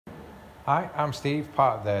Hi, I'm Steve,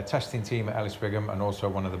 part of the testing team at Ellis Brigham and also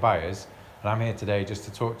one of the buyers, and I'm here today just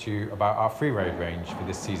to talk to you about our Freeride range for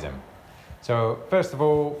this season. So first of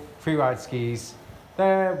all, Freeride skis,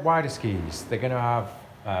 they're wider skis. They're going to have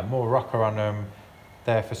more rocker on them.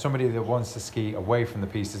 They're for somebody that wants to ski away from the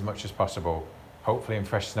piste as much as possible, hopefully in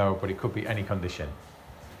fresh snow, but it could be any condition.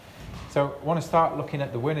 So I want to start looking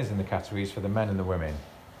at the winners in the categories for the men and the women.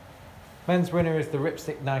 Men's winner is the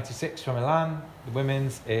Ripstick 96 from Milan. The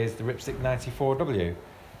women's is the Ripstick 94W.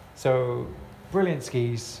 So brilliant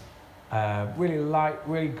skis, really light,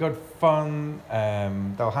 really good fun.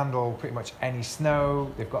 They'll handle pretty much any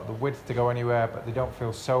snow. They've got the width to go anywhere, but they don't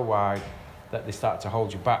feel so wide that they start to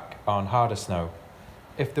hold you back on harder snow.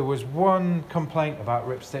 If there was one complaint about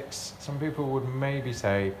Ripsticks, some people would maybe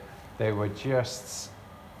say they were just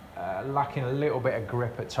lacking a little bit of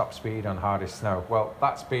grip at top speed on hardest snow. Well,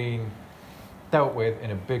 that's been dealt with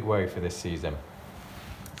in a big way for this season.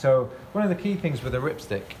 So one of the key things with a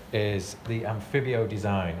Ripstick is the amphibio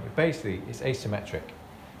design. Basically, it's asymmetric.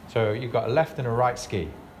 So you've got a left and a right ski.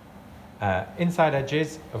 Inside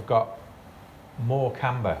edges have got more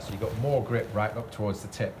camber, so you've got more grip right up towards the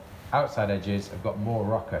tip. Outside edges have got more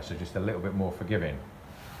rocker, so just a little bit more forgiving.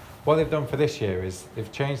 What they've done for this year is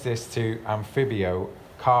they've changed this to amphibio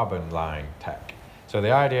carbon line tech. So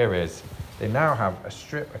the idea is they now have a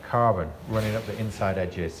strip of carbon running up the inside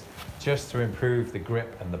edges just to improve the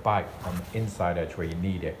grip and the bite on the inside edge where you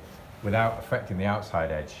need it without affecting the outside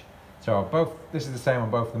edge. So this is the same on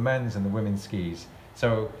both the men's and the women's skis.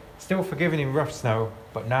 So still forgiving in rough snow,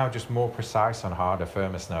 but now just more precise on harder,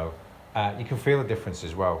 firmer snow. You can feel the difference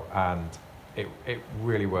as well, and it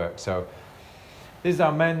really works. So this is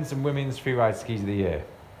our men's and women's freeride skis of the year.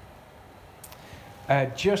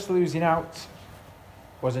 Just losing out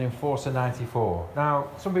was an Enforcer 94. Now,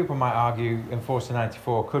 some people might argue Enforcer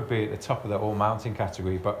 94 could be at the top of the all-mountain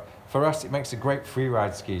category, but for us it makes a great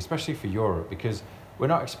freeride ski, especially for Europe, because we're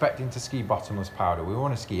not expecting to ski bottomless powder. We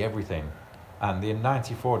want to ski everything, and the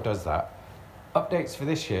 94 does that. Updates for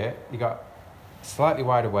this year, you got slightly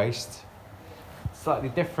wider waist, slightly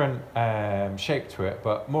different shape to it,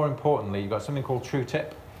 but more importantly, you've got something called true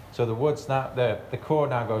tip. So the woods now, the core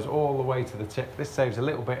now goes all the way to the tip. This saves a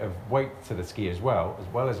little bit of weight to the ski as well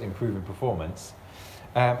as improving performance.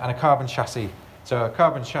 And a carbon chassis. So a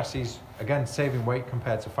carbon chassis, again, saving weight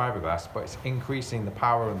compared to fiberglass, but it's increasing the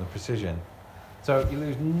power and the precision. So you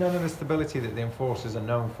lose none of the stability that the Enforcers are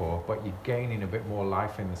known for, but you're gaining a bit more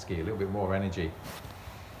life in the ski, a little bit more energy.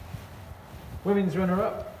 Women's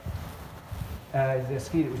runner-up, the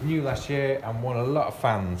ski that was new last year and won a lot of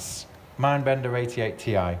fans. Mindbender 88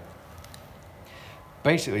 Ti.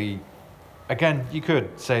 Basically, again, you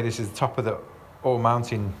could say this is the top of the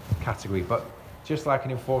all-mountain category, but just like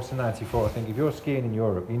an Enforcer 94, I think if you're skiing in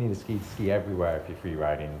Europe, you need a ski to ski everywhere if you're free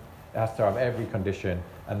riding. It has to have every condition,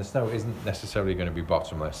 and the snow isn't necessarily going to be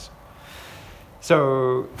bottomless.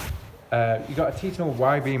 So you got a Titanal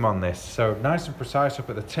Y-beam on this, so nice and precise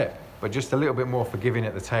up at the tip, but just a little bit more forgiving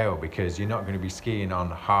at the tail because you're not going to be skiing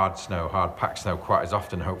on hard snow, hard packed snow quite as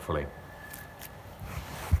often, hopefully.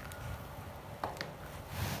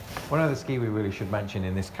 One other ski we really should mention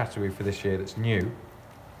in this category for this year that's new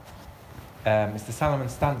is the Salomon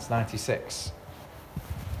Stance 96.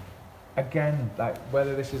 Again, like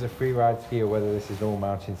whether this is a freeride ski or whether this is an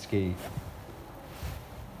all-mountain ski,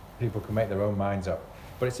 people can make their own minds up.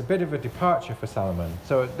 But it's a bit of a departure for Salomon.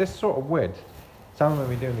 So at this sort of width, Salomon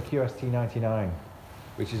will be doing the QST 99,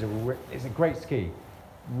 which is a great ski.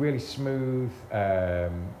 Really smooth,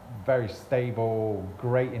 very stable,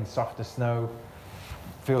 great in softer snow.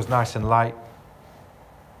 Feels nice and light.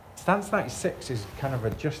 Stance 96 is kind of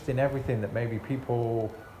adjusting everything that maybe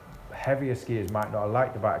people, heavier skiers, might not have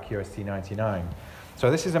liked about a QST 99.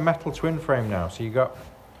 So this is a metal twin frame now. So you've got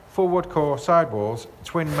full wood core sidewalls,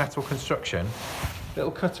 twin metal construction,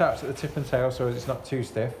 little cutouts at the tip and tail so it's not too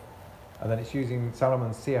stiff. And then it's using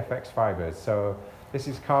Salomon's CFX fibers. So this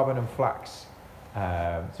is carbon and flax.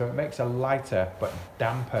 So it makes a lighter but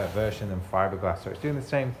damper version than fiberglass. So it's doing the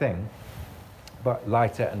same thing, but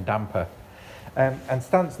lighter and damper. And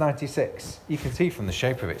Stance 96, you can see from the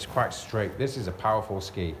shape of it, it's quite straight. This is a powerful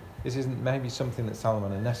ski. This isn't maybe something that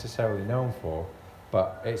Salomon are necessarily known for,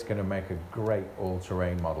 but it's going to make a great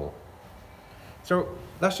all-terrain model. So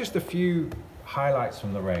that's just a few highlights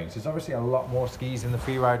from the range. There's obviously a lot more skis in the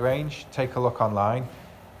freeride range. Take a look online.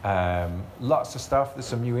 Lots of stuff. There's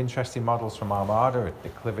some new interesting models from Armada, the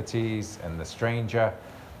Declivities and the Stranger.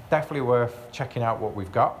 Definitely worth checking out what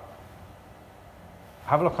we've got.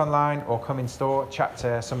 Have a look online or come in store, chat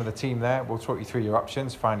to some of the team there. We'll talk you through your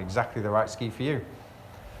options, find exactly the right ski for you.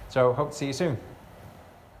 So hope to see you soon.